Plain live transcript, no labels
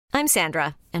I'm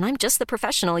Sandra, and I'm just the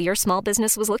professional your small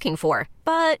business was looking for.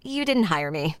 But you didn't hire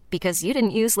me because you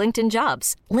didn't use LinkedIn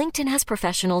Jobs. LinkedIn has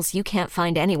professionals you can't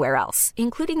find anywhere else,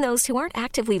 including those who aren't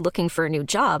actively looking for a new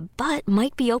job, but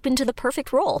might be open to the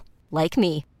perfect role, like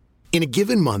me. In a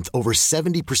given month, over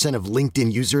 70% of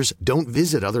LinkedIn users don't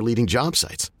visit other leading job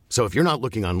sites. So if you're not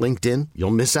looking on LinkedIn,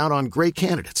 you'll miss out on great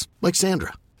candidates like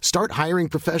Sandra. Start hiring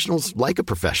professionals like a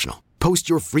professional. Post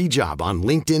your free job on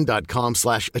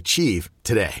linkedin.com/achieve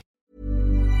today.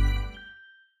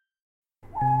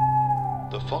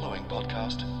 The following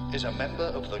podcast is a member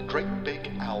of the Great Big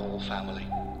Owl family.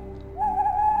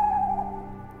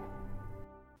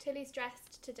 Tilly's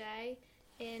dressed today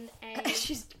in a...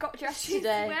 She's got dressed She's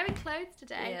today. wearing clothes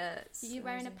today. Yeah, You're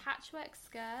wearing a patchwork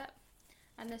skirt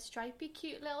and a stripy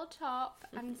cute little top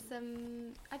and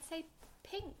some, I'd say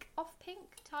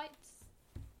off-pink tights.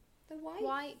 The white.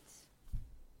 White.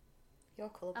 You're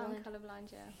colourblind. I'm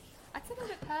colourblind, yeah. I'd say they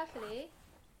look purpley.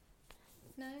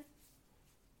 No?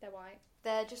 They're white.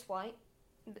 They're just white.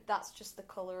 But that's just the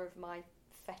colour of my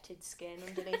fetid skin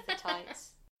underneath the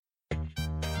tights.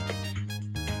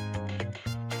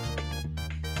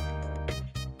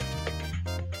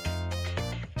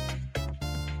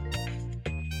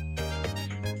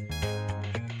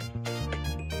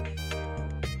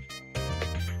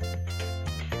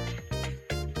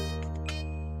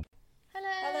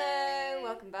 Hello,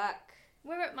 welcome back.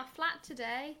 We're at my flat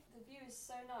today. The view is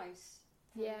so nice.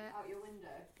 Yeah. Out your window.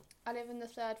 I live on the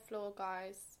 3rd floor,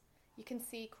 guys. You can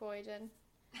see Croydon.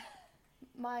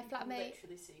 My flatmate...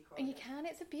 literally see Croydon. You can.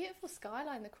 It's a beautiful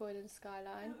skyline, the Croydon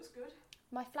skyline. That was good.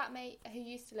 My flatmate, who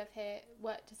used to live here,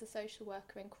 worked as a social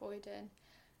worker in Croydon,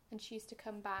 and she used to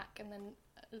come back and then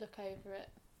look over at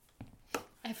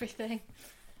everything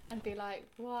and be like,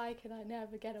 why can I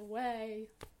never get away?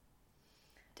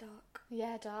 Dark.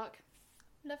 Yeah, dark.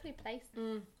 Lovely place.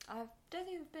 I don't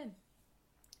think I've been.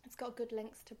 It's got good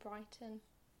links to Brighton.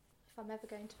 If I'm ever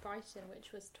going to Brighton,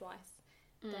 which was twice,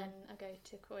 then I go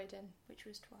to Croydon, which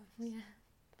was twice. Yeah.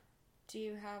 Do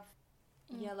you have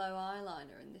yellow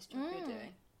eyeliner in this job you're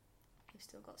doing? We've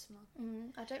still got some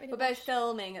on. I don't really We're both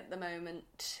filming at the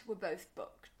moment. We're both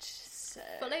booked. So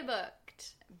fully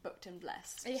booked. Booked and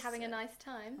blessed. Are you having a so nice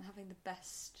time? I'm having the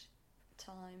best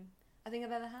time I think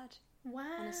I've ever had.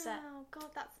 Wow. On a set. God,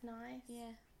 that's nice.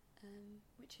 Yeah.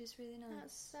 Which is really nice.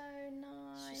 That's so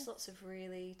nice. It's just lots of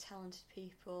really talented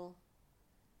people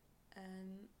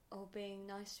all being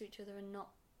nice to each other and not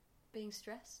being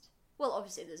stressed. Well,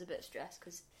 obviously there's a bit of stress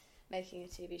because making a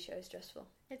TV show is stressful.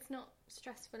 It's not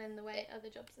stressful in the way other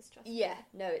jobs are stressful. Yeah,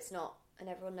 no, it's not. And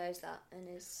everyone knows that and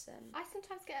is... I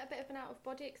sometimes get a bit of an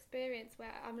out-of-body experience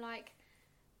where I'm like,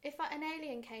 if an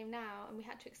alien came now and we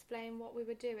had to explain what we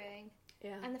were doing,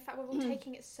 and the fact we're all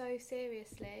taking it so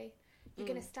seriously, you're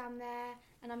going to stand there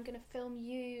and I'm going to film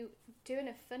you doing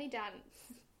a funny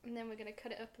dance and then we're going to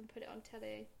cut it up and put it on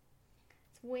telly.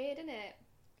 It's weird, isn't it?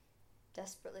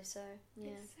 Desperately so,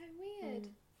 yeah. It's so weird.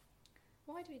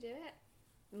 Why do we do it?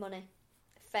 Money.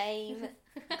 Fame,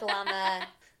 glamour.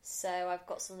 So I've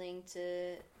got something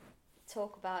to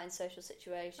talk about in social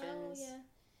situations. Oh, yeah.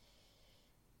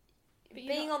 But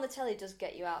Being on the telly does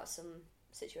get you out of some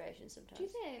situations sometimes. Do you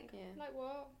think? Yeah. Like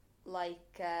what?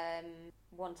 Like,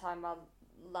 one time my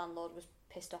landlord was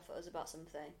pissed off at us about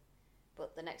something,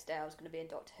 but the next day I was going to be in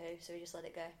Doctor Who, so we just let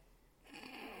it go.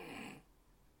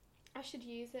 I should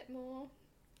use it more.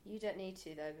 You don't need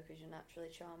to, though, because you're naturally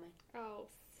charming. Oh,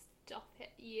 stop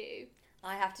it, you.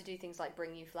 I have to do things like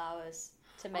bring you flowers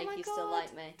to make Oh my you God, still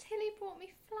like me. Tilly brought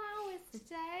me flowers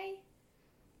today.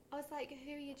 I was like,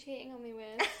 who are you cheating on me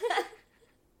with?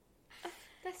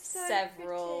 They're so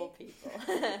Several pretty.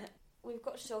 people. We've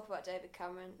got to talk about David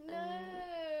Cameron.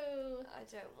 No. I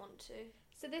don't want to.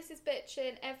 So this is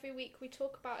Bitchin'. Every week we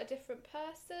talk about a different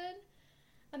person.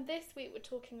 And this week we're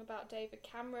talking about David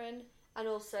Cameron. And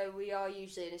also, we are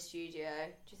usually in a studio.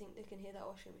 Do you think they can hear that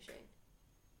washing machine?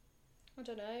 I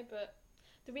don't know, but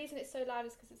the reason it's so loud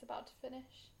is because it's about to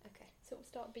finish. Okay. So it'll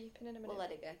start beeping in a minute. We'll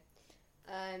let it go.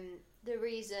 The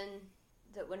reason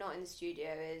that we're not in the studio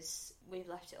is we've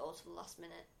left it all to the last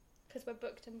minute. Because we're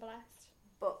booked and blessed.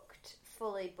 Booked.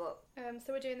 Fully booked.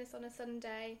 So we're doing this on a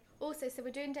Sunday. Also, so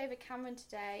we're doing David Cameron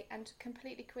today, and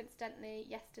completely coincidentally,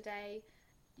 yesterday's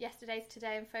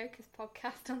Today in Focus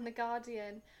podcast on The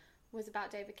Guardian was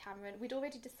about David Cameron. We'd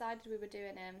already decided we were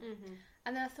doing him. Mm-hmm.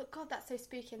 And then I thought, God, that's so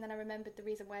spooky. And then I remembered the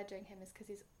reason we're doing him is because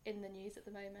he's in the news at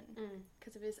the moment.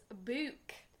 Because of his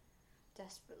book.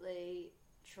 Desperately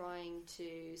trying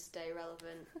to stay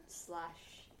relevant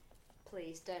 /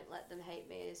 please don't let them hate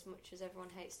me as much as everyone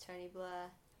hates Tony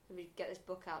Blair. We get this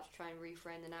book out to try and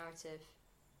reframe the narrative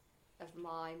of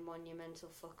my monumental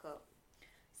fuck up.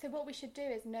 So what we should do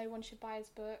is no one should buy his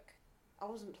book. I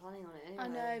wasn't planning on it anyway. I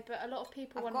know, but a lot of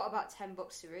people I've got about 10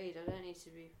 books to read. I don't need to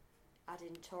be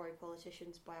adding Tory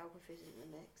politicians' biographies into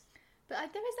the mix. But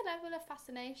there is a level of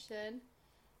fascination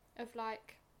of,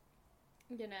 like,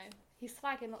 you know, he's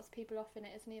slagging lots of people off in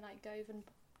it, isn't he? Like Gove and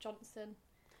Johnson.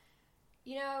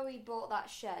 You know, he bought that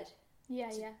shed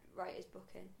to write his book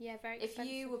in. Yeah, very expensive.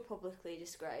 If you were publicly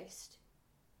disgraced,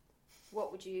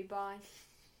 what would you buy?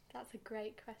 That's a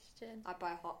great question. I'd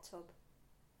buy a hot tub.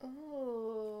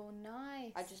 Oh,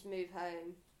 nice. I'd just move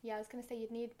home. Yeah, I was going to say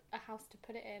you'd need a house to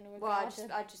put it in or a Well,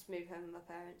 garden. I'd just move home with my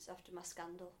parents after my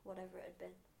scandal, whatever it had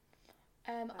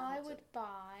been. I would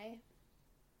buy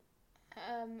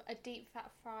a deep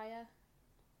fat fryer.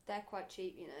 They're quite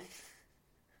cheap, you know.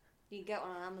 You can get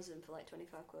one on Amazon for like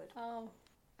 25 quid. Oh,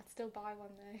 I'd still buy one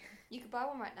though. You could buy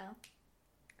one right now.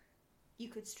 You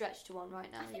could stretch to one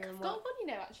right now. I think I've got one, you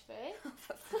know, actually.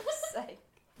 For fuck's sake.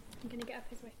 I'm going to get up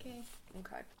his wiki.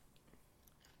 Okay.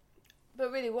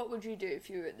 But really, what would you do if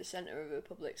you were at the centre of a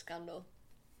public scandal?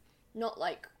 Not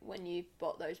like when you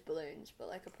bought those balloons, but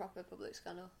like a proper public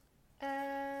scandal.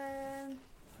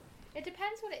 It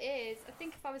depends what it is. I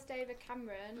think if I was David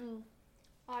Cameron,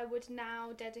 I would now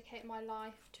dedicate my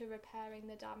life to repairing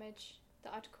the damage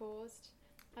that I'd caused,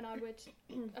 and I would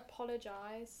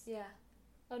apologise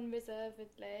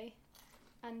unreservedly,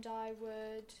 and I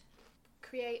would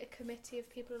create a committee of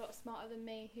people a lot smarter than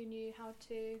me who knew how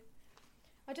to...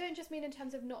 I don't just mean in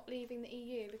terms of not leaving the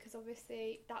EU, because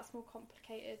obviously that's more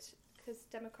complicated because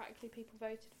democratically people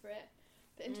voted for it,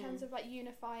 but in terms of like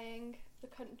unifying the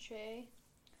country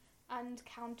and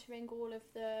countering all of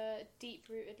the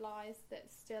deep-rooted lies that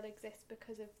still exist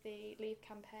because of the Leave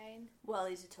campaign. Well,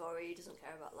 he's a Tory, he doesn't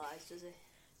care about lies, does he?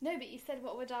 No, but you said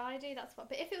what would I do, that's what...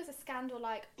 But if it was a scandal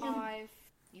like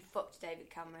You fucked David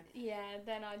Cameron. Yeah,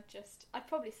 then I'd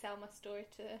probably sell my story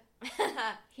to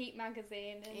Heat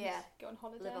magazine and go on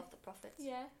holiday. Live off the profits.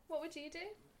 Yeah. What would you do?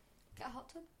 Get a hot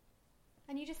tub.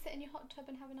 And you just sit in your hot tub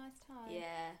and have a nice time?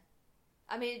 Yeah.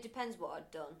 I mean, it depends what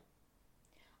I'd done.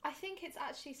 I think it's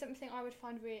actually something I would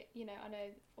find you know, I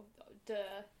know,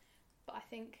 but I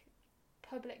think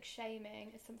public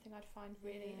shaming is something I'd find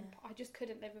really I just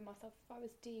couldn't live with myself if I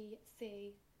was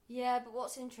DC. Yeah, but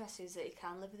what's interesting is that he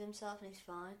can live with himself and he's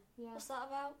fine. Yeah. What's that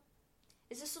about?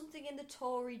 Is there something in the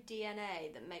Tory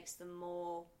DNA that makes them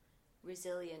more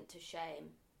resilient to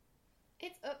shame?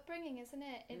 It's upbringing, isn't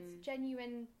it? It's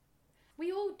genuine...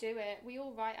 We all do it. We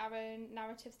all write our own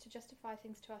narratives to justify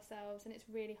things to ourselves, and it's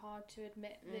really hard to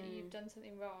admit that you've done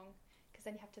something wrong, because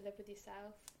then you have to live with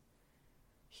yourself.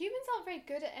 Humans aren't very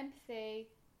good at empathy.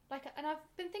 And I've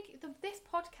been thinking... This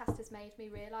podcast has made me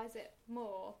realise it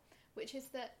more, which is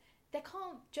that there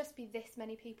can't just be this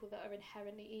many people that are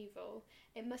inherently evil.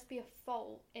 It must be a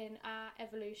fault in our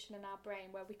evolution and our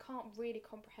brain where we can't really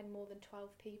comprehend more than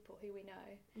 12 people who we know.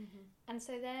 Mm-hmm. And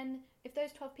so then, if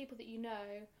those 12 people that you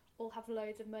know all have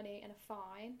loads of money and are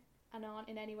fine and aren't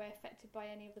in any way affected by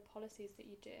any of the policies that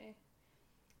you do,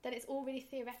 then it's all really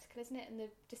theoretical, isn't it? And the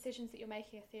decisions that you're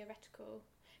making are theoretical.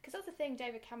 Because that's the thing,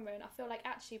 David Cameron, I feel like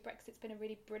actually Brexit's been a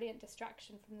really brilliant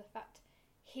distraction from the fact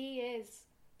he is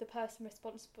the person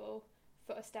responsible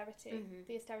for austerity,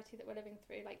 the austerity that we're living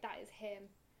through. Like, that is him.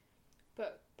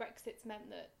 But Brexit's meant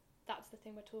that that's the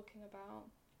thing we're talking about.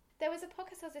 There was a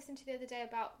podcast I was listening to the other day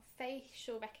about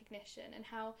facial recognition and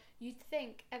how you'd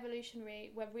think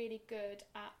evolutionary were really good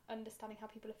at understanding how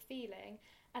people are feeling,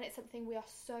 and it's something we are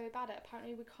so bad at.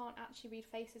 Apparently we can't actually read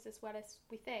faces as well as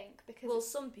we think. Because well,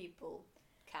 some people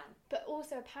can. But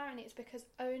also apparently it's because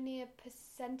only a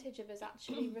percentage of us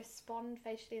actually respond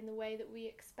facially in the way that we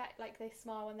expect. Like, they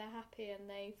smile when they're happy and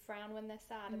they frown when they're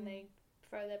sad and they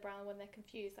furrow their brow when they're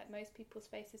confused. Like, most people's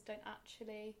faces don't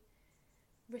actually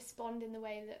respond in the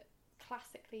way that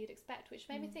classically you'd expect, which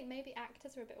made me think maybe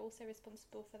actors are a bit also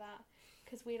responsible for that,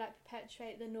 because we like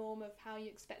perpetuate the norm of how you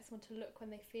expect someone to look when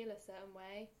they feel a certain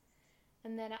way,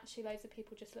 and then actually loads of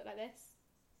people just look like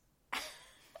this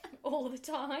all the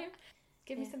time.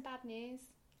 Give me some bad news.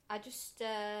 I just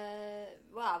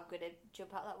I'm gonna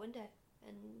jump out that window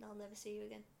and I'll never see you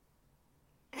again.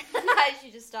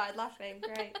 She just started laughing.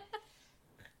 Great.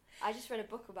 I just read a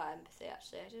book about empathy,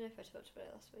 actually. I don't know if I talked about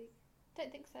it last week.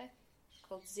 Don't think so. It's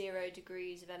called 0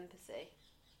 Degrees of Empathy.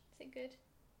 Is it good?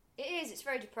 It is. It's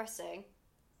very depressing.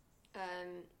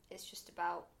 It's just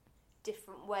about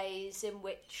different ways in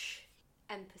which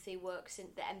empathy works, in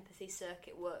the empathy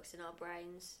circuit works in our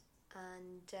brains,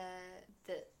 and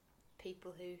that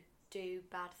people who do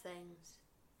bad things,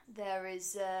 there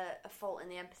is a fault in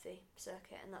the empathy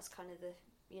circuit, and that's kind of the,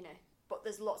 you know, but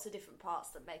there's lots of different parts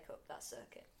that make up that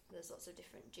circuit. There's lots of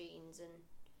different genes and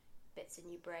bits in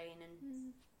your brain,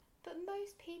 and But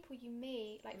most people you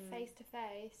meet, like face to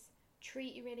face,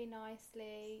 treat you really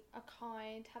nicely, are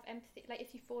kind, have empathy. Like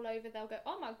if you fall over, they'll go,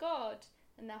 "Oh my God,"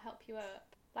 and they'll help you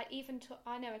up. Like even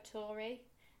I know a Tory,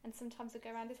 and sometimes I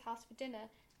go around his house for dinner,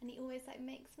 and he always like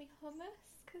makes me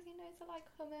hummus because he knows I like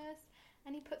hummus,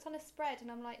 and he puts on a spread,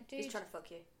 and I'm like, dude, He's trying to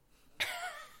fuck you.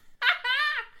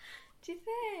 Do you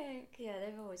think? Yeah,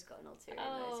 they've always got an ulterior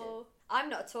motive. I'm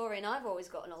not a Tory and I've always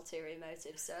got an ulterior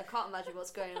motive, so I can't imagine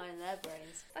what's going on in their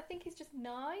brains. I think he's just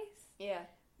nice. Yeah.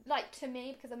 Like, to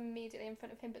me, because I'm immediately in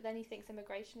front of him, but then he thinks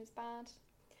immigration is bad.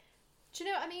 Do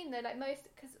you know what I mean, though? Like,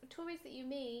 because Tories that you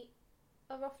meet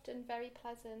are often very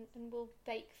pleasant and will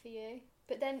bake for you.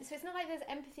 But then, so it's not like there's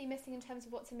empathy missing in terms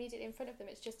of what's immediately in front of them.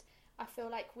 It's just, I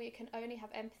feel like we can only have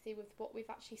empathy with what we've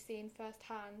actually seen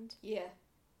firsthand. Yeah.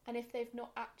 And if they've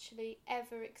not actually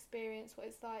ever experienced what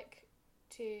it's like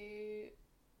to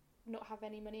not have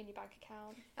any money in your bank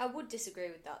account. I would disagree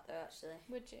with that, though, actually.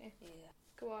 Would you? Yeah.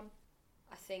 Go on.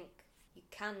 I think you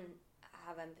can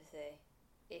have empathy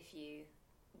if you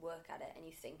work at it and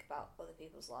you think about other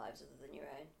people's lives other than your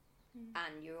own.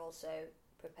 And you're also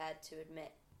prepared to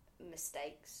admit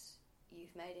mistakes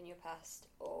you've made in your past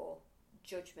or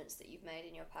judgments that you've made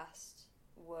in your past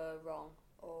were wrong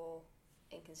or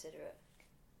inconsiderate.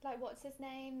 Like, what's his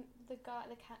name? The guy,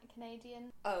 the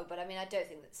Canadian. Oh, but I mean, I don't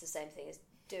think that's the same thing as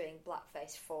doing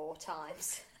blackface 4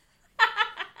 times.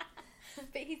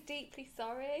 But he's deeply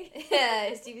sorry. Yeah,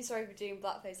 he's deeply sorry for doing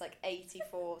blackface like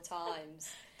 84 times.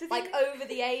 Like, over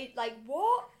the age... Like,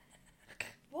 what?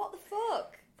 What the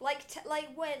fuck? Like,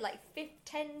 when? Like,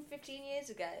 10, 15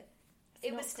 years ago?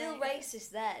 It was still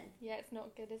racist then. Yeah, it's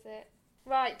not good, is it?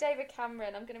 Right, David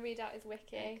Cameron. I'm going to read out his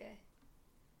wiki. Okay.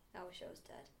 I wish I was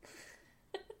dead.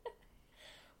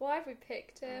 Why have we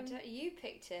picked him? You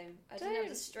picked him. I didn't have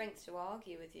the strength to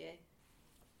argue with you.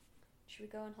 Should we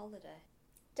go on holiday?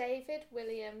 David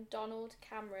William Donald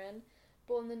Cameron,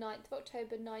 born the 9th of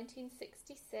October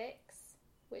 1966,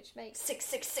 which makes...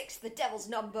 666, the devil's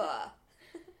number!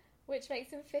 Which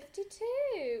makes him 52.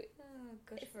 Oh,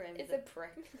 good for him, the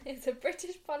prick. He's a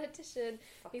British politician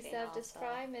who Fucking served as arsehole.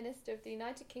 Prime Minister of the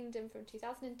United Kingdom from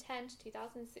 2010 to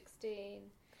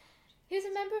 2016. He was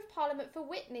a Member of Parliament for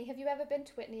Witney. Have you ever been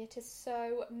to Witney? It is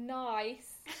so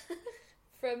nice.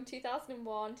 From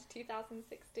 2001 to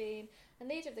 2016. And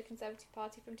leader of the Conservative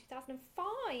Party from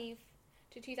 2005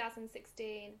 to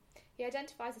 2016. He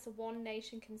identifies as a One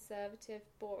Nation Conservative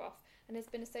bore-off and has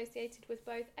been associated with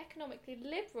both economically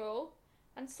liberal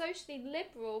and socially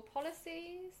liberal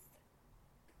policies.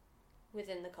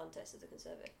 Within the context of the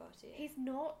Conservative Party. Yeah. He's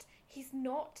not.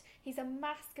 He's a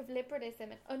mask of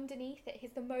liberalism, and underneath it,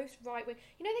 he's the most right-wing.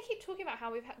 You know, they keep talking about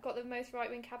how we've got the most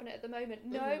right-wing cabinet at the moment.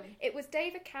 No, It was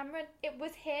David Cameron. It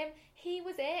was him. He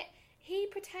was it. He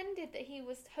pretended that he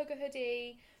was hugger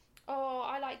hoodie. Oh,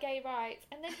 I like gay rights.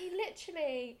 And then he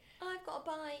literally... I've got a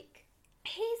bike.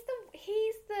 He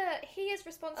is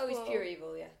responsible... Oh, he's pure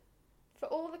evil, yeah. For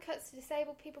all the cuts to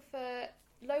disabled people, for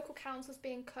local councils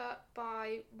being cut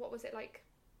by, what was it, like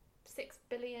 6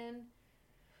 billion?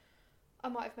 I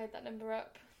might have made that number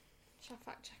up. Shall I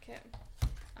fact check it?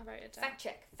 I wrote it down. Fact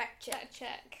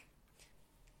check.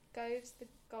 Gove's the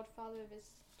godfather of his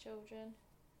children.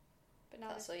 But now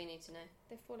that's all you need to know.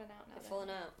 They've fallen out now. They've fallen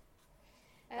out.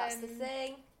 That's the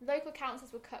thing. Local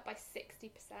councils were cut by 60%.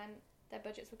 Their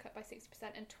budgets were cut by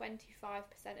 60%, and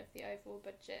 25% of the overall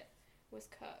budget was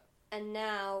cut. And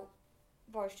now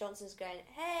Boris Johnson's going,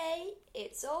 hey,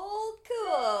 it's all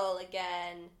cool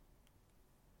again.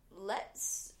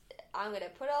 I'm going to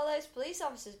put all those police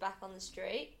officers back on the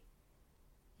street.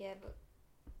 Yeah, but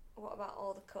what about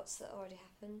all the cuts that already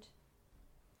happened?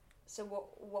 So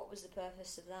what was the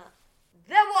purpose of that?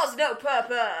 There was no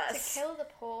purpose! To kill the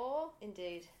poor.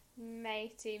 Indeed.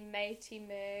 Matey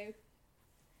moo.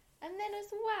 And then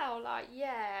as well, like,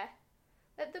 yeah,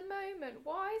 at the moment,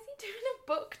 why is he doing a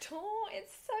book tour?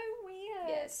 It's so weird.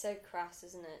 Yeah, it's so crass,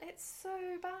 isn't it? It's so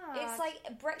bad. It's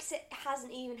like Brexit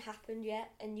hasn't even happened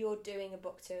yet, and you're doing a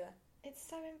book tour. It's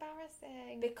so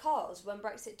embarrassing. Because when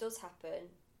Brexit does happen,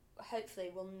 hopefully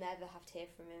we'll never have to hear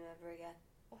from him ever again.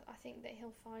 I think that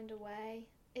he'll find a way.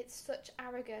 It's such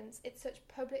arrogance. It's such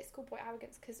public schoolboy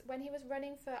arrogance. Because when he was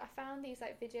running for... I found these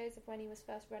like videos of when he was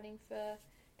first running for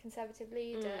Conservative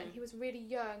leader, and he was really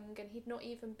young, and he'd not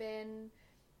even been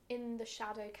in the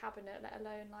shadow cabinet, let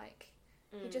alone like...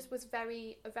 He just was a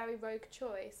very rogue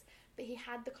choice. But he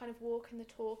had the kind of walk and the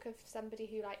talk of somebody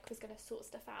who like was going to sort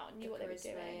stuff out and knew what they were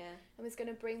doing, and was going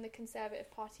to bring the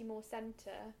Conservative Party more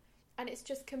centre. And it's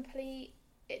just complete...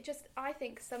 It just, I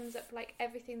think, sums up like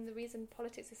everything. The reason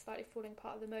politics is slightly falling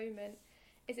apart at the moment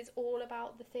is it's all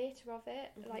about the theatre of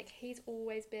it. Mhm. Like, he's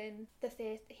always been the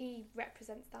theatre. He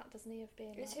represents that, doesn't he, of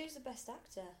being It's like, who's the best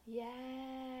actor?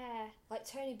 yeah, Like,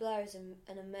 Tony Blair is an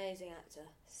amazing actor.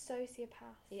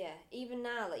 sociopath. Yeah, even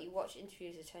now, like, you watch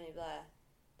interviews with Tony Blair,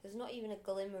 there's not even a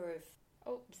glimmer of...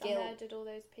 Oops, Guilt. I murdered all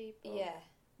those people. Yeah.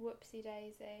 Whoopsie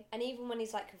daisy. And even when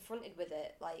he's, like, confronted with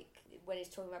it, like, when he's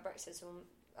talking about Brexit, someone,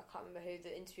 I can't remember who,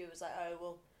 the interviewer was like, oh,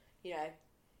 well, you know,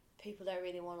 people don't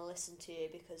really want to listen to you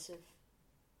because of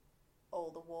all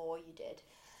the war you did.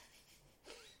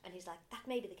 And he's like, that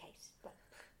may be the case. But...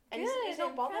 And he's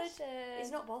not bothered. impression.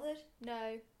 He's not bothered.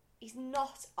 No. He's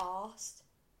not arsed.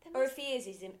 There Or must, if he is,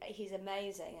 he's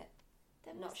amazing at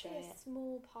there not must be showing a it.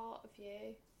 small part of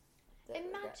you. that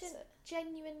regrets Imagine it.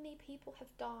 genuinely people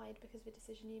have died because of a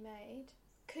decision you made.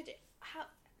 Could it, how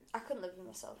I couldn't live with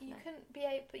myself. you no. couldn't be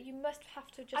able, but you must have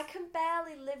to just. I can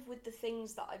barely live with the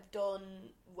things that I've done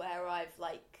where I've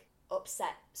like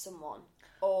upset someone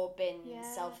or been Yeah.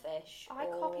 selfish. I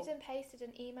or... copied and pasted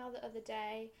an email the other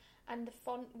day, and the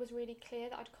font was really clear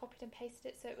that I'd copied and pasted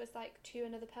it, so it was like to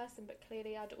another person, but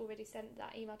clearly I'd already sent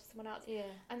that email to someone else. Yeah.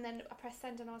 And then I pressed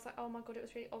send, and I was like, oh my god, it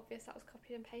was really obvious that was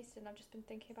copied and pasted, and I've just been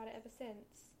thinking about it ever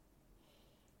since.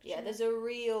 Yeah, there's a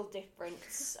real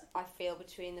difference, I feel,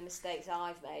 between the mistakes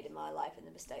I've made in my life and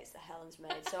the mistakes that Helen's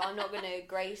made. So I'm not going to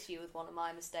grace you with one of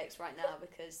my mistakes right now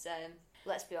because,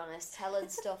 let's be honest,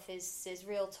 Helen's stuff is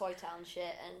real Toy Town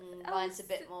shit and mine's a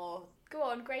bit more... Go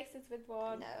on, Grace is with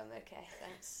one. No, I'm okay,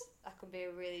 thanks. I can be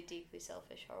a really deeply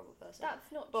selfish, horrible person.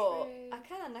 That's not But true. I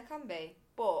can be.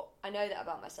 But I know that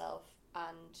about myself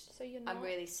and So you're not. I'm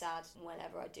really sad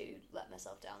whenever I do let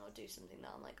myself down or do something that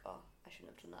I'm like, oh, I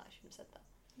shouldn't have done that, I shouldn't have said that.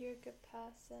 You're a good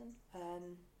person.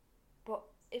 But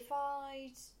if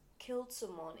I'd killed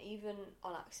someone, even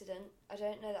on accident, I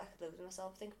don't know that I could live with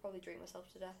myself. I think I'd probably drink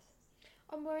myself to death.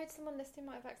 I'm worried someone listening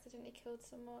might have accidentally killed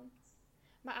someone.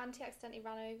 My auntie accidentally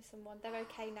ran over someone. They're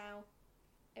okay now.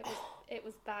 It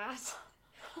was bad.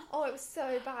 Oh, it was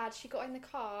so bad. She got in the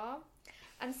car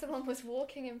and someone was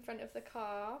walking in front of the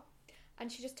car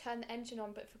and she just turned the engine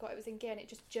on but forgot it was in gear and it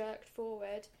just jerked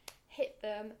forward, hit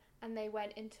them, and they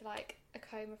went into like a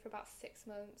coma for about 6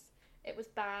 months. It was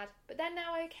bad, but they're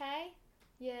now okay.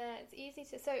 Yeah, it's easy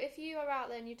to... So if you are out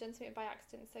there and you've done something by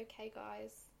accident, it's okay,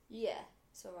 guys. Yeah,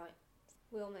 it's alright.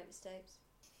 We all make mistakes.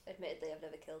 Admittedly, I've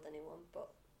never killed anyone, but...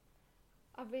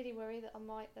 I really worry that I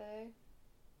might, though.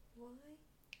 Why?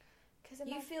 Because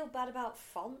You feel bad about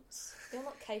fonts? You're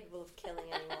not capable of killing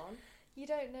anyone. you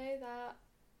don't know that.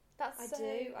 That's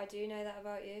I do know that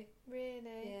about you. Really?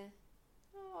 Yeah.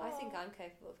 Oh. I think I'm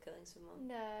capable of killing someone.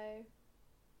 No.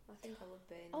 I think I would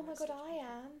be. in Oh my that god, I situation.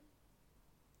 am.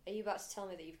 Are you about to tell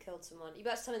me that you've killed someone? Are you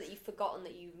about to tell me that you've forgotten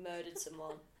that you've murdered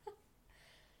someone?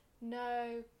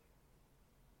 No.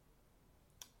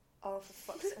 Oh, for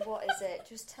fuck's sake, what is it?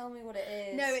 Just tell me what it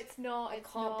is. No, it's not. I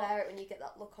It's can't not. bear it when you get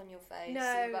that look on your face.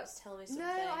 No. You're about to tell me something.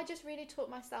 No, I just really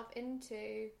talked myself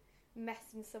into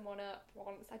messing someone up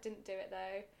once. I didn't do it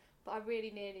though, but I really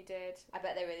nearly did. I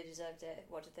bet they really deserved it.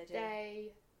 What did they do?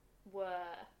 They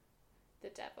were the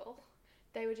devil.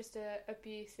 They were just a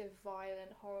abusive,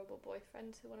 violent, horrible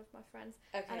boyfriend to one of my friends.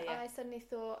 Okay, And yeah. I suddenly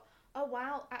thought, oh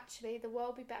wow, actually the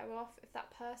world would be better off if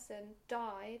that person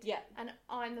died. Yeah. And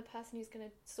I'm the person who's going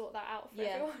to sort that out for Yeah.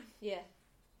 everyone. Yeah.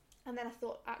 And then I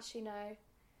thought, actually no,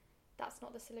 that's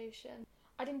not the solution.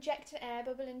 I'd inject an air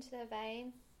bubble into their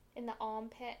vein, in the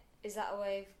armpit. Is that a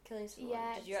way of killing someone?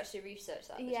 Yeah, Did you actually research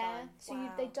that at the Yeah, time? so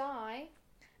Wow. they die,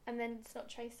 and then it's not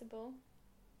traceable.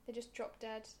 They just drop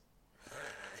dead.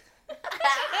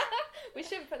 We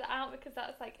shouldn't put that out because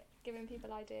that's like giving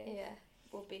people ideas. Yeah,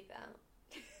 we'll beep it out.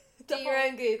 Do your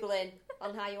own Googling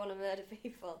on how you want to murder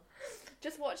people.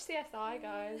 Just watch CSI,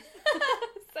 guys.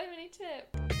 So many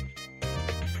tips.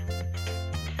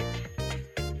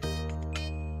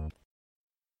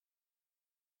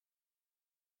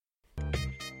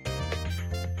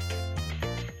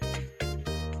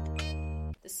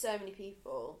 There's so many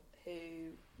people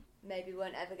who maybe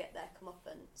won't ever get their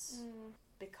comeuppance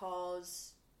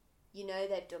because you know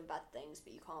they've done bad things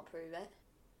but you can't prove it.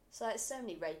 So there's so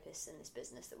many rapists in this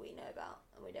business that we know about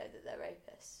and we know that they're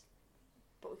rapists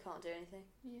but we can't do anything.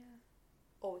 Yeah.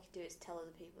 All we can do is tell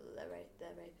other people that they're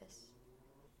rapists.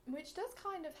 Which does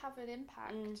kind of have an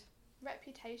impact.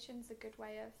 Reputation's a good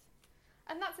way of...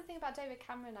 And that's the thing about David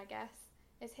Cameron, I guess,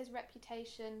 is his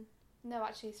reputation... No,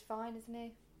 actually he's fine, isn't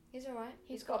he? He's alright.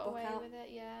 He's a got book away out. with it,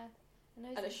 yeah. I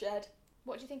know And a shed.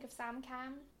 What do you think of Sam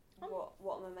Cam?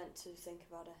 What am I meant to think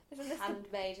about her? Isn't this the-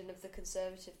 Handmaiden of the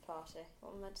Conservative Party.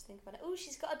 What am I meant to think about it? Oh,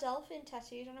 she's got a dolphin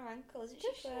tattooed on her ankle. Isn't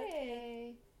Does she quirky?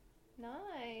 she?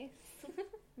 Nice.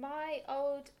 My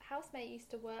old housemate used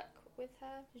to work with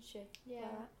her. Did she? Yeah.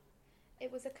 Right.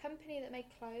 It was a company that made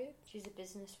clothes. She's a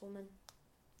businesswoman.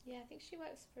 Yeah, I think she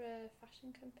works for a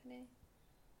fashion company.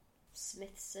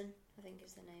 Smithson, I think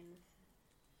is the name of.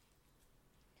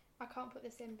 I can't put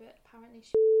this in, but apparently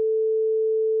she.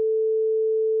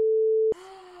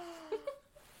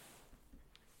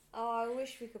 Oh, I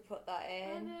wish we could put that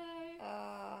in. I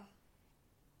know.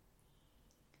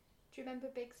 Do you remember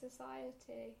Big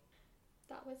Society?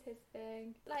 That was his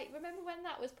thing. Like, remember when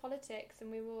that was politics and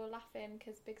we were all laughing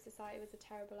because Big Society was a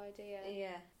terrible idea?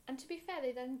 Yeah. And to be fair,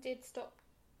 they then did stop.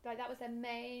 Like, that was their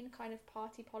main kind of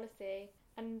party policy.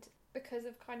 And because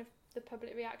of kind of the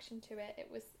public reaction to it, it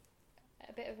was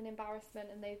a bit of an embarrassment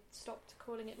and they stopped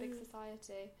calling it Big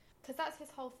Society. Because that's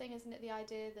his whole thing, isn't it? The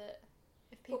idea that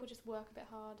if people just work a bit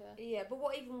harder. Yeah, but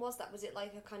what even was that? Was it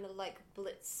like a kind of like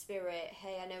blitz spirit?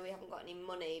 Hey, I know we haven't got any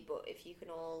money, but if you can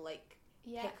all like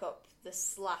pick up the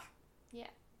slack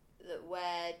that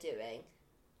we're doing.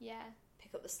 Yeah.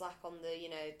 Pick up the slack on the, you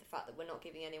know, the fact that we're not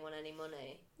giving anyone any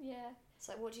money. Yeah. It's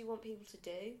like, what do you want people to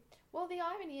do? Well, the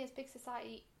irony is Big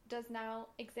Society does now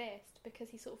exist because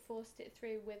he sort of forced it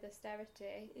through with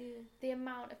austerity. Yeah. The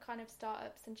amount of kind of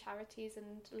startups and charities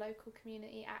and local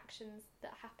community actions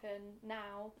that happen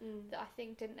now that I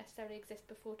think didn't necessarily exist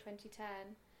before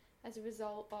 2010 as a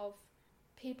result of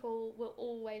people will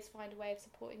always find a way of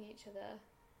supporting each other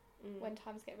when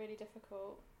times get really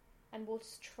difficult, and will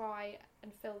just try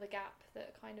and fill the gap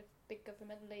that kind of big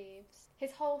government leaves.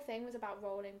 His whole thing was about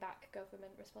rolling back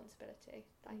government responsibility.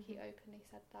 Like, he openly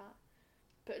said that.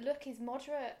 But look, he's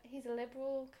moderate. He's a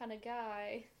liberal kind of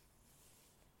guy.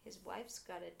 His wife's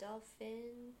got a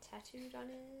dolphin tattooed on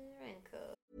her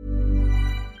ankle.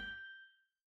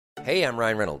 Hey, I'm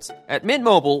Ryan Reynolds. At Mint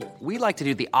Mobile, we like to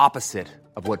do the opposite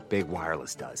of what Big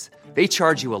Wireless does. They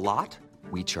charge you a lot,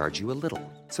 we charge you a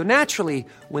little. So naturally,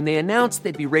 when they announced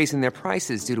they'd be raising their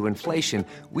prices due to inflation,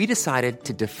 we decided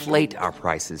to deflate our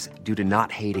prices due to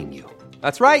not hating you.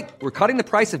 That's right. We're cutting the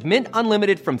price of Mint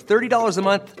Unlimited from $30 a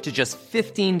month to just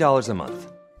 $15 a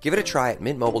month. Give it a try at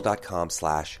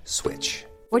mintmobile.com/switch.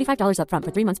 $45 up front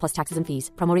for 3 months plus taxes and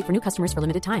fees. Promo rate for new customers for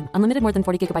limited time. Unlimited more than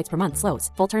 40 gigabytes per month.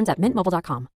 Slows full terms at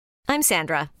mintmobile.com. I'm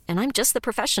Sandra, and I'm just the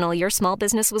professional your small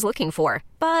business was looking for.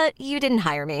 But you didn't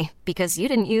hire me because you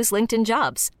didn't use LinkedIn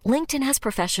Jobs. LinkedIn has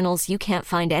professionals you can't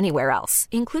find anywhere else,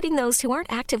 including those who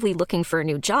aren't actively looking for a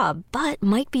new job, but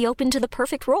might be open to the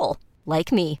perfect role,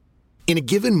 like me. In a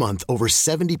given month, over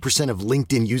 70% of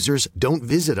LinkedIn users don't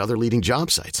visit other leading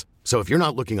job sites. So if you're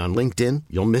not looking on LinkedIn,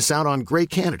 you'll miss out on great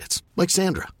candidates like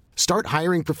Sandra. Start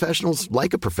hiring professionals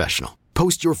like a professional.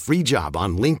 Post your free job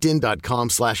on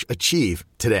linkedin.com/achieve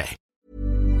today.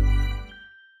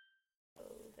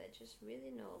 Oh, they're just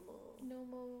really normal.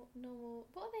 Normal.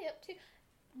 What are they up to?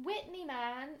 Whitney,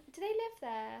 man. Do they live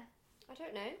there? I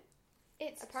don't know.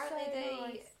 It's Apparently so they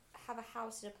nice. have a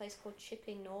house in a place called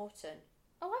Chipping Norton.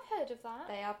 Oh, I've heard of that.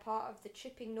 They are part of the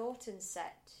Chipping Norton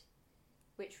set,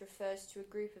 which refers to a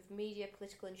group of media,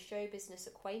 political and show business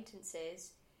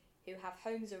acquaintances who have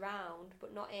homes around,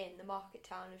 but not in, the market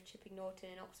town of Chipping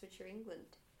Norton in Oxfordshire,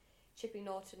 England. Chipping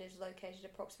Norton is located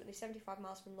approximately 75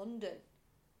 miles from London.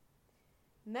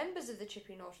 Members of the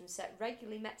Chipping Norton set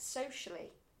regularly met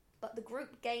socially, but the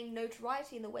group gained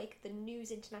notoriety in the wake of the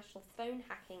News International phone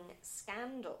hacking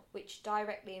scandal, which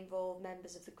directly involved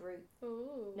members of the group.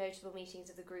 Ooh. Notable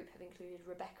meetings of the group have included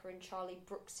Rebecca and Charlie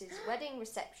Brooks's wedding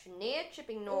reception near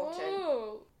Chipping Norton,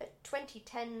 Ooh. a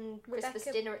 2010 Christmas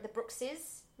dinner at the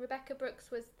Brookses. Rebecca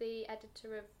Brooks was the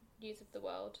editor of News of the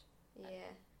World.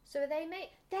 Yeah. So are they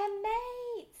mates? They're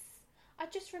mates! I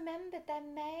just remembered they're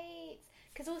mates.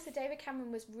 Because also David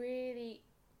Cameron was really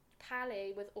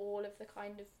pally with all of the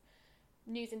kind of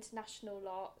News International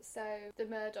lot. So the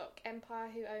Murdoch Empire,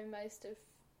 who own most of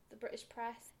the British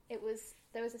press, there was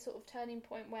a sort of turning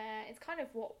point where it's kind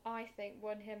of what I think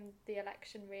won him the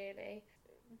election, really.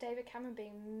 David Cameron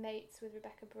being mates with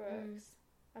Rebecca Brooks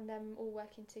and them all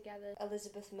working together.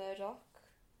 Elizabeth Murdoch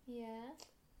Yeah.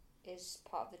 is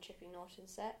part of the Chipping Norton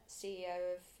set,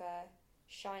 CEO of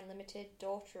Shine Limited,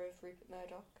 daughter of Rupert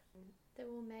Murdoch. They're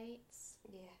all mates.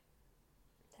 Yeah.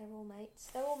 They're all mates.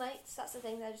 They're all mates. That's the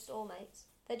thing. They're just all mates.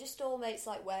 They're just all mates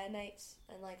like we're mates.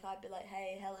 And like I'd be like,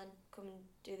 hey Helen, come and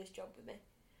do this job with me.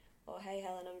 Or hey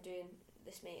Helen, I'm doing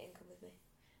this meeting, come with me.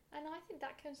 And I think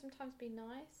that can sometimes be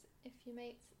nice if your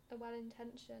mates are well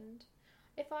intentioned.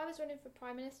 If I was running for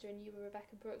Prime Minister and you were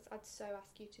Rebecca Brooks, I'd so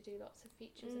ask you to do lots of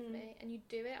features of me. And you'd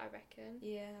do it, I reckon.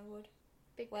 Yeah, I would.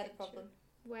 Big Where the picture. problem?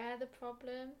 Where the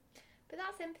problem? But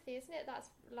that's empathy, isn't it? That's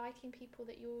liking people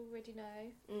that you already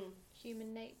know.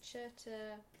 Human nature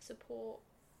to support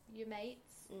your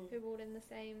mates who are all in the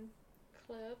same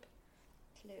club.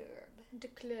 Club. The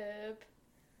club.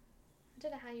 I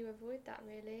don't know how you avoid that,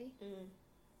 really.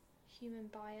 Human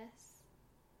bias.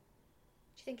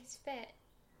 Do you think he's fit?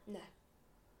 No.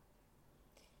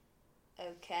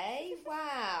 Okay,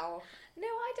 wow. No,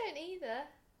 I don't either.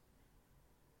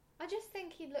 I just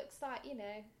think he looks like,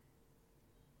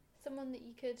 someone that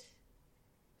you could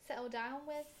settle down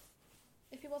with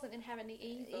if he wasn't inherently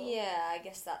evil. Yeah, I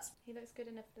guess that's... He looks good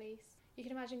in a fleece. You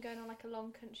can imagine going on like a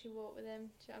long country walk with him.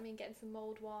 Do you know what I mean? Getting some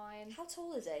mulled wine. How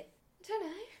tall is he? I don't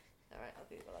know. Alright, I'll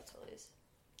Google how tall he is.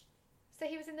 So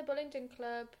he was in the Bullingdon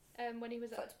Club when he was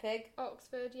Foot to pig. at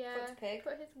Oxford, yeah. Foot to pig.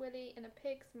 Put his willy in a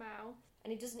pig's mouth.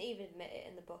 And he doesn't even admit it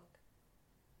in the book.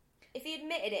 If he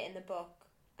admitted it in the book,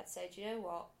 I'd say, do you know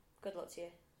what? Good luck to you.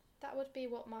 That would be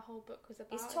what my whole book was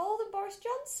about. He's taller than Boris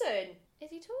Johnson. Is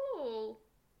he tall?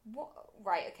 What?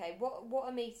 Right, okay. What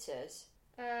are meters?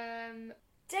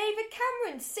 David David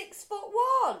Cameron,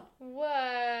 6'1". Whoa.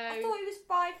 I thought he was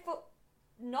 5 foot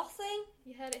nothing.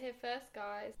 You heard it here first,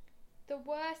 guys. The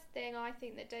worst thing I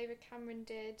think that David Cameron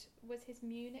did was his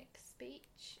Munich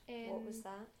speech. What was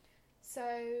that?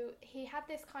 So he had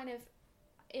this kind of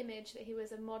image that he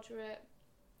was a moderate,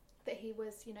 that he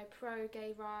was,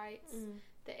 pro-gay rights,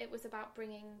 that it was about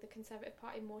bringing the Conservative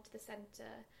Party more to the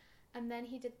centre. And then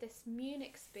he did this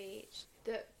Munich speech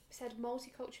that said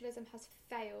multiculturalism has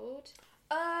failed.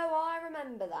 Oh, I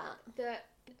remember that. That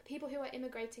people who are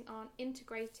immigrating aren't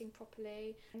integrating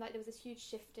properly. And, there was this huge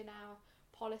shift in our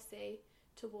policy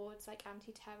towards,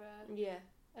 anti-terror. Yeah.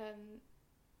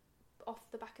 Off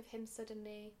the back of him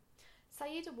suddenly...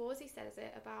 Sayeeda Warzi says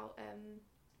it about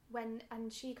when...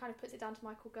 And she kind of puts it down to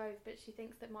Michael Gove, but she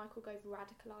thinks that Michael Gove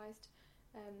radicalised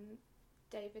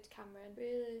David Cameron.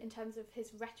 Really? In terms of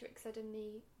his rhetoric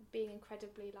suddenly being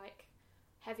incredibly,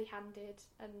 heavy-handed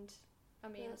and...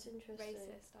 That's interesting.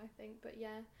 Racist, I think, but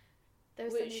yeah.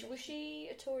 Was she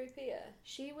a Tory peer?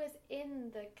 She was in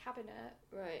the cabinet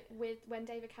right when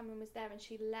David Cameron was there, and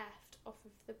she left off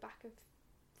of the back of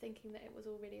thinking that it was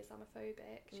all really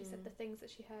Islamophobic. She said the things that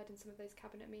she heard in some of those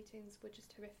cabinet meetings were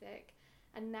just horrific,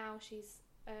 and now she's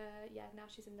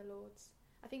in the Lords.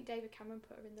 I think David Cameron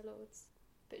put her in the Lords.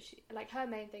 But she, her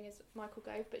main thing is Michael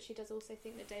Gove, but she does also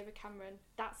think that David Cameron,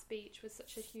 that speech was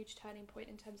such a huge turning point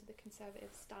in terms of the Conservative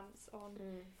stance on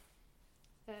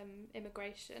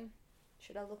immigration.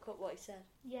 Should I look up what he said?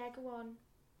 Yeah, go on.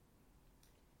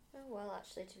 Oh, well,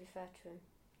 actually, to be fair to him,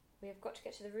 we have got to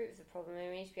get to the root of the problem, and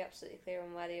we need to be absolutely clear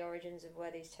on where the origins of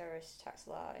where these terrorist attacks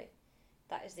lie.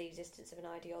 That is the existence of an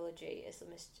ideology,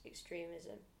 Islamist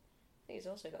extremism. I think it's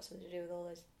also got something to do with all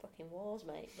those fucking wars,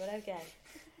 mate, but okay.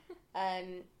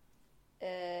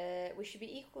 We should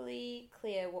be equally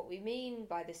clear what we mean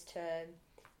by this term,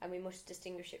 and we must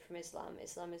distinguish it from Islam.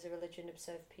 Islam is a religion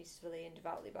observed peacefully and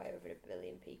devoutly by over 1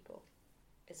 billion people.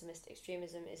 Islamist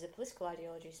extremism is a political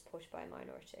ideology supported by a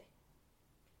minority.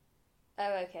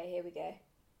 Oh, okay, here we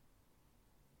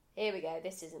go.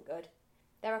 This isn't good.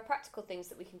 There are practical things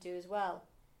that we can do as well.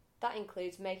 That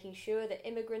includes making sure that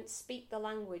immigrants speak the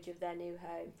language of their new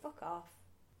home. Fuck off.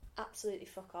 Absolutely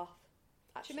fuck off.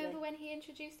 Actually. Do you remember when he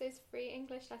introduced those free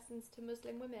English lessons to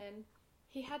Muslim women?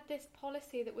 He had this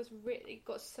policy that was really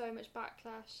got so much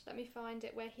backlash. Let me find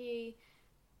it, where he...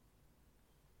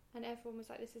 And everyone was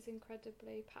like, this is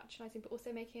incredibly patronising, but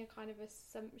also making a kind of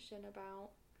assumption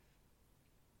about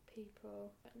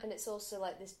people. And it's also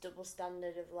this double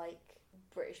standard of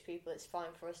British people, it's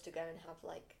fine for us to go and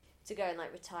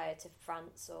have retire to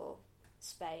France or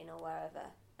Spain or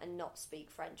wherever and not speak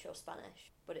French or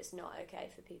Spanish, but it's not okay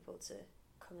for people to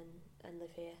come and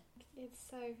live here. It's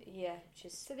so... Yeah, which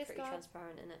is pretty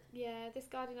transparent, isn't it? Yeah, this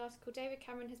Guardian article, David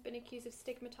Cameron has been accused of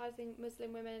stigmatising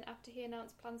Muslim women after he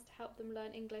announced plans to help them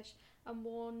learn English and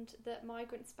warned that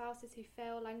migrant spouses who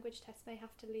fail language tests may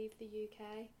have to leave the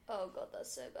UK. Oh God,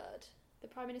 that's so bad. The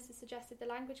Prime Minister suggested the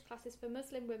language classes for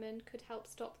Muslim women could help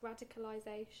stop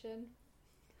radicalisation.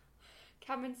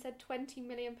 Cameron said £20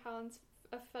 million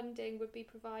of funding would be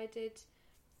provided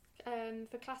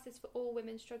for classes for all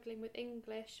women struggling with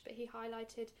English, but he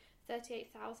highlighted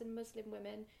 38,000 Muslim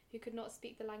women who could not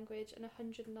speak the language and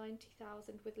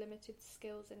 190,000 with limited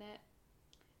skills in it.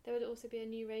 There would also be a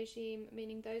new regime,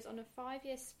 meaning those on a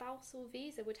 5-year spousal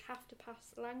visa would have to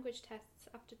pass language tests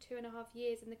after 2.5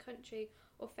 years in the country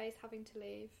or face having to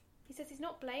leave. He says he's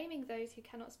not blaming those who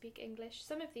cannot speak English.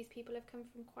 Some of these people have come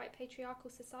from quite patriarchal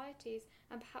societies,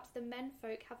 and perhaps the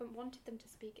menfolk haven't wanted them to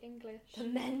speak English. The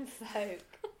menfolk?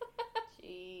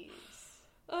 Jeez.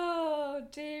 Oh,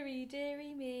 dearie,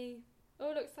 dearie me.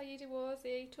 Oh, look, Sayeeda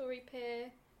Warzi, Tory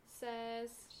peer,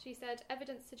 she said,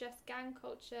 evidence suggests gang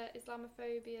culture,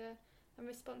 Islamophobia, and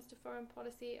response to foreign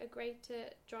policy are greater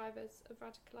drivers of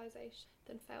radicalisation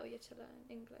than failure to learn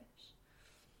English.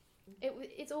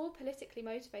 It's all politically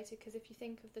motivated, because if you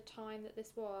think of the time that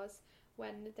this was,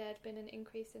 when there'd been an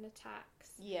increase in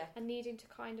attacks, and needing to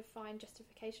kind of find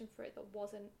justification for it that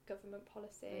wasn't government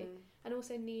policy, and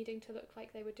also needing to look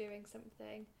like they were doing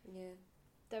something. Yeah.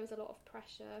 There was a lot of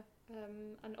pressure,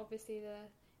 and obviously the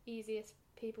easiest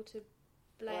people to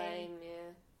blame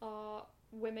are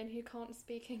women who can't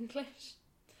speak English.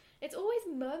 It's always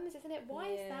mums, isn't it? Why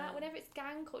is that? Whenever it's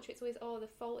gang culture, it's always, the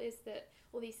fault is that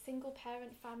all these single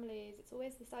parent families, it's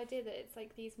always this idea that it's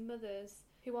like these mothers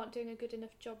who aren't doing a good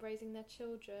enough job raising their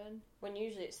children. When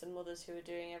usually it's the mothers who are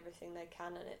doing everything they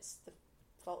can, and it's the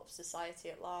fault of society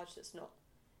at large that's not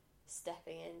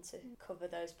stepping in to cover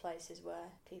those places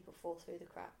where people fall through the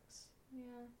cracks.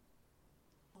 Yeah.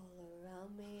 All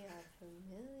around me are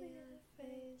familiar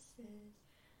faces.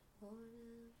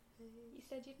 You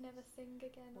said you'd never sing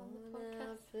again on the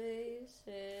podcast.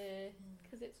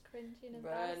 Because it's cringy and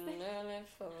embarrassing. Riding early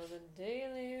for the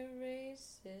daily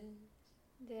races.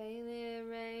 Daily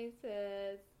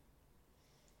races.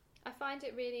 I find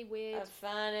it really weird. I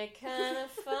find it kind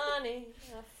of funny.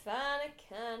 I find it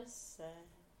kind of sad.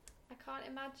 I can't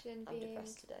imagine I'm being...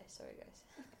 depressed today, sorry guys.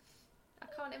 I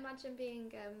can't imagine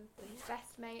being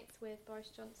best mates with Boris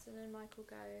Johnson and Michael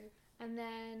Gove, and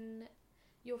then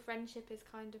your friendship is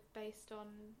kind of based on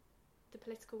the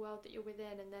political world that you're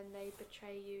within, and then they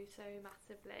betray you so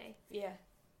massively. Yeah.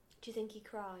 Do you think he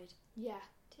cried? Yeah.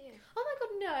 Do you? Oh my god,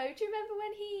 no. Do you remember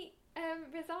when he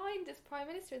resigned as Prime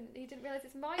Minister and he didn't realise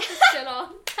his mic was still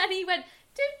on? And he went,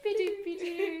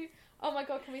 doopy-doopy-doo. Oh my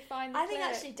god, can we find the I think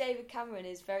clip? actually David Cameron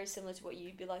is very similar to what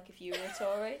you'd be like if you were a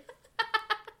Tory.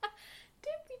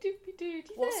 Doopy-doopy-doo, do you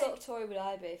What think? sort of Tory would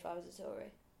I be if I was a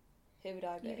Tory? Who would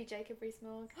I be? You'd be Jacob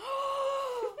Rees-Mogg.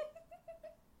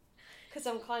 Because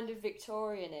I'm kind of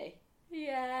Victorian-y.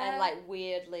 Yeah. And like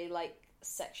weirdly like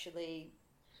sexually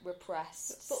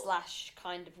repressed /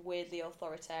 kind of weirdly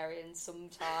authoritarian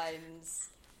sometimes.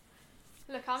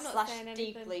 Look, I'm not saying /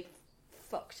 anything. deeply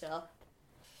fucked up.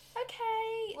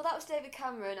 Okay. Well, that was David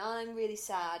Cameron. I'm really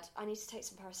sad. I need to take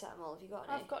some paracetamol. Have you got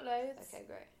any? I've got loads. Okay,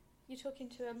 great. You're talking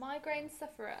to a migraine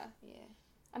sufferer. Yeah.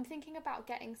 I'm thinking about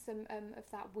getting some of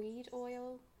that weed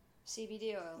oil.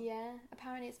 CBD oil? Yeah.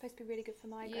 Apparently it's supposed to be really good for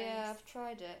migraines. Yeah, I've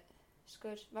tried it. It's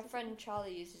good. My friend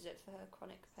Charlie uses it for her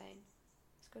chronic pain.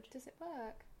 It's good. Does it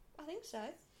work? I think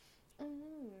so.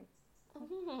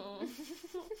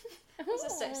 That's a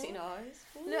sexy noise.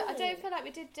 Look, I don't feel like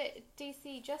we did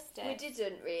DC justice. We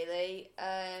didn't really.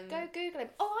 Go Google him.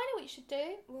 Oh, I know what you should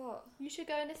do. What? You should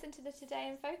go and listen to the Today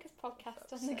in Focus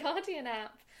podcast on the Guardian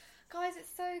app. Guys,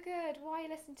 it's so good. Why are you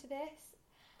listening to this?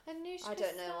 Anoushka I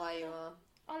don't know why you are.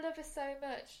 I love her so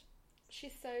much.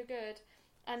 She's so good.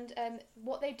 And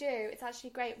what they do, it's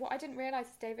actually great. What I didn't realise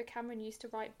is David Cameron used to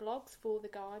write blogs for The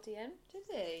Guardian. Did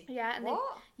he? Yeah. And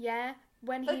what?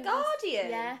 When The Guardian?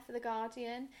 Yeah, for The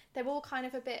Guardian. They're all kind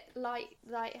of a bit like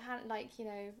you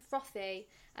know, frothy,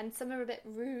 and some are a bit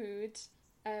rude,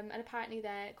 and apparently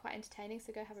they're quite entertaining,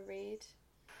 so go have a read.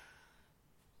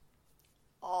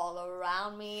 All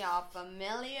around me are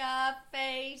familiar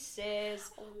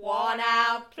faces, worn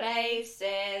out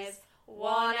places,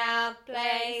 worn out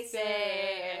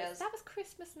places. That was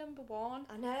Christmas #1.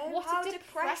 I know. What How a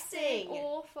depressing.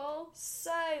 Awful.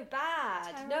 So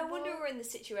bad. No Terrible. wonder we're in the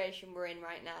situation we're in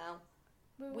right now.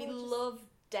 We all just- love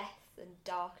death and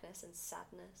darkness and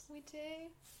sadness. We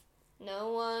do.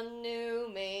 No one knew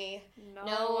me.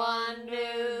 No one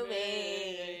knew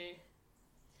me.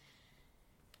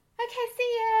 Okay,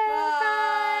 see ya.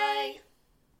 Bye.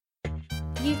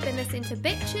 You've been listening to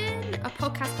Bitchin', a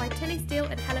podcast by Tilly Steele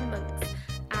and Helen Monks.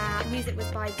 Our music was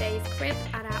by Dave Cribb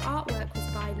and our artwork was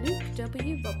by Luke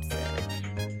W. Robson.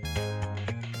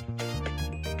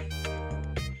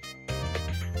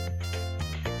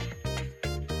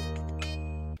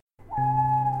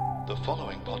 The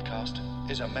following podcast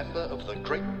is a member of the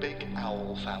Great Big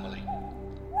Owl family.